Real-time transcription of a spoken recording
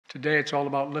Today, it's all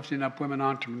about lifting up women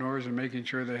entrepreneurs and making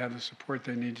sure they have the support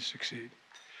they need to succeed.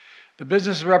 The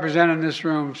businesses represented in this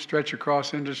room stretch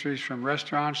across industries from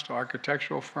restaurants to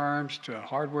architectural firms to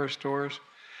hardware stores,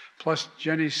 plus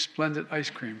Jenny's splendid ice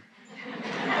cream.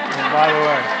 And by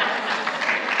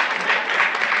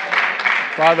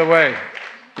the way,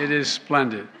 it is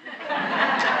splendid.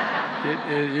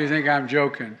 You think I'm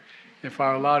joking. If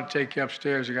I were allowed to take you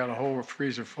upstairs, I got a whole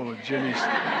freezer full of Jenny's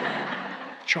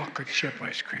chocolate chip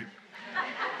ice cream.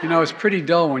 You know, it's pretty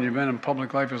dull when you've been in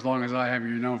public life as long as I have.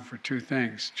 You're known for two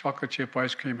things: chocolate chip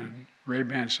ice cream and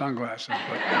Ray-Ban sunglasses.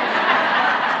 But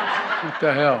what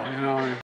the hell, you know?